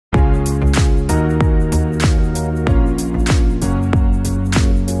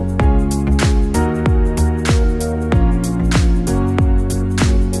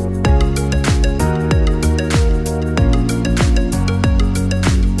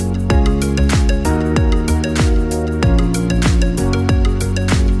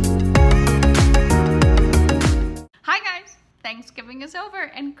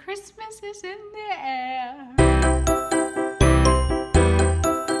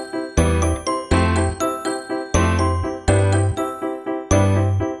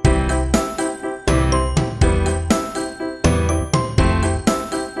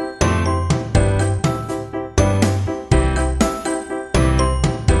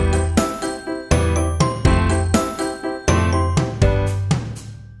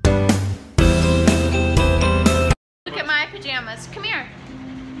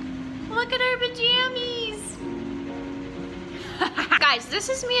pajamas. Guys, this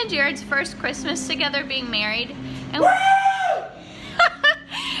is me and Jared's first Christmas together being married. And,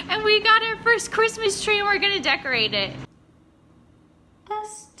 and we got our first Christmas tree and we're gonna decorate it. A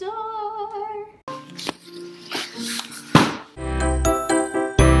star.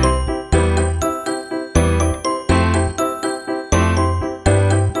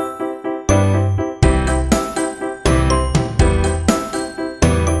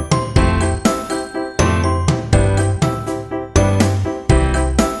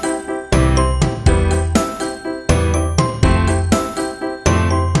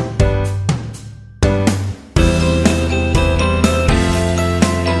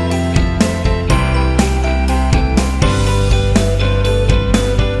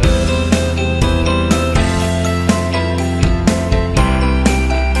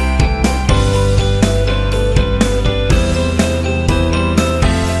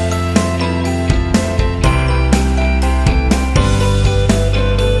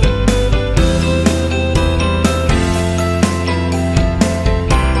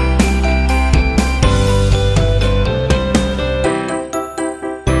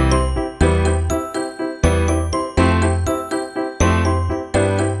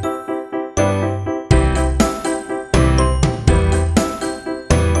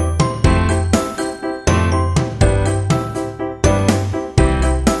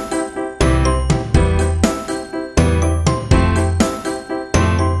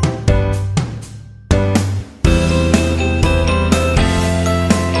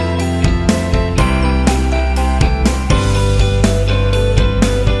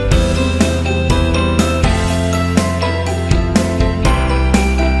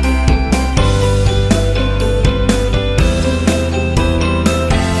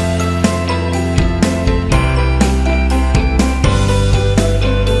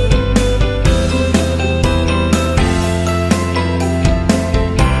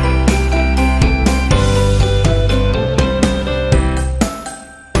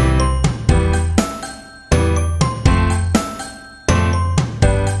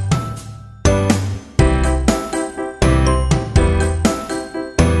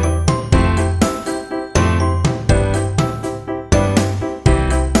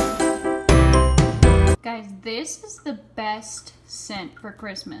 This is the best scent for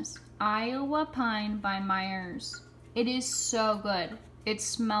Christmas. Iowa Pine by Myers. It is so good. It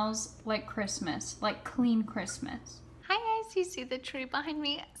smells like Christmas, like clean Christmas. Hi guys, you see the tree behind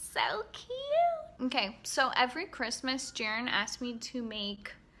me? So cute. Okay, so every Christmas, Jaren asked me to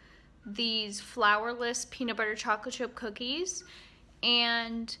make these flourless peanut butter chocolate chip cookies.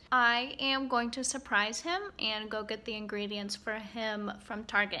 And I am going to surprise him and go get the ingredients for him from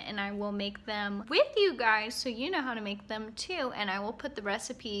Target, and I will make them with you guys so you know how to make them too, and I will put the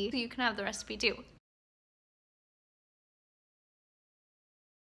recipe so you can have the recipe too.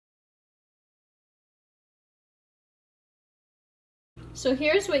 So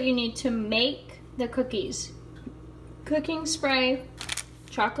here's what you need to make the cookies: cooking spray,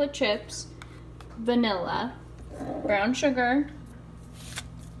 chocolate chips, vanilla, brown sugar,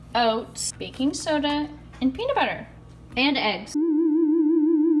 oats, baking soda, and peanut butter, and eggs.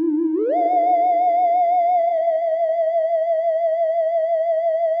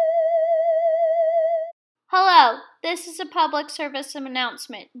 Hello, this is a public service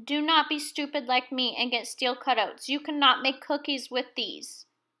announcement. Do not be stupid like me and get steel cut oats. You cannot make cookies with these.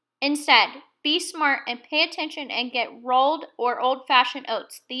 Instead, be smart and pay attention and get rolled or old-fashioned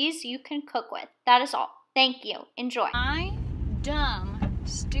oats. These you can cook with. That is all. Thank you. Enjoy. My dumb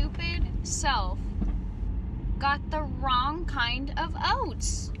stupid self got the wrong kind of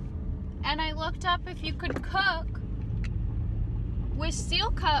oats, and I looked up if you could cook with steel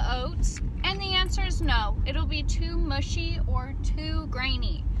cut oats, and the answer is no. It'll be too mushy or too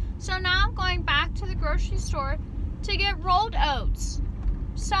grainy. So now I'm going back to the grocery store to get rolled oats.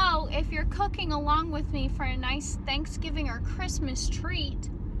 So if you're cooking along with me for a nice Thanksgiving or Christmas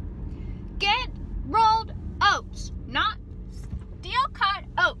treat, get rolled oats, not steel cut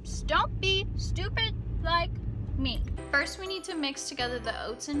oats. Don't be stupid like me. First, we need to mix together the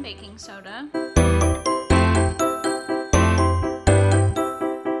oats and baking soda.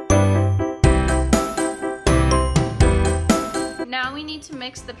 Now we need to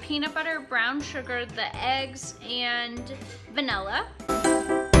mix the peanut butter, brown sugar, the eggs, and vanilla.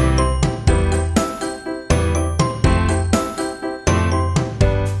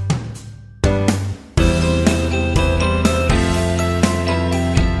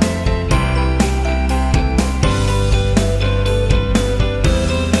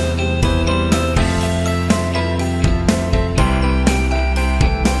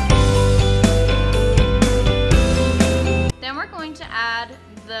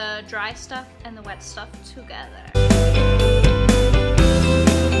 the dry stuff and the wet stuff together.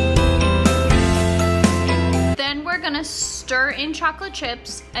 Then we're gonna stir in chocolate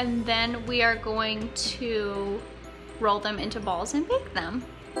chips, and then we are going to roll them into balls and bake them.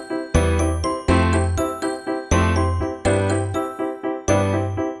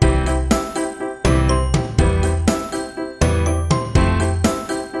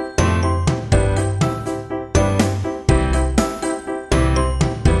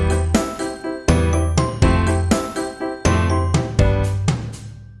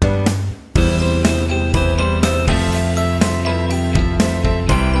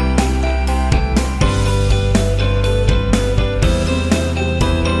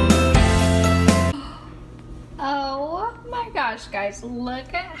 Guys,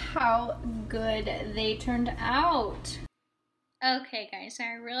 look at how good they turned out. Okay guys,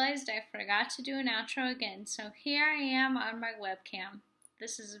 I realized I forgot to do an outro again, so here I am on my webcam.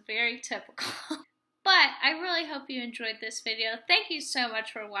 This is very typical. But I really hope you enjoyed this video. Thank you so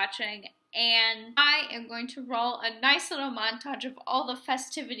much for watching, and I am going to roll a nice little montage of all the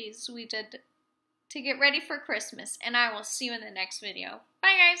festivities we did to get ready for Christmas, and I will see you in the next video.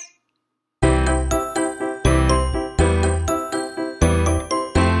 Bye guys!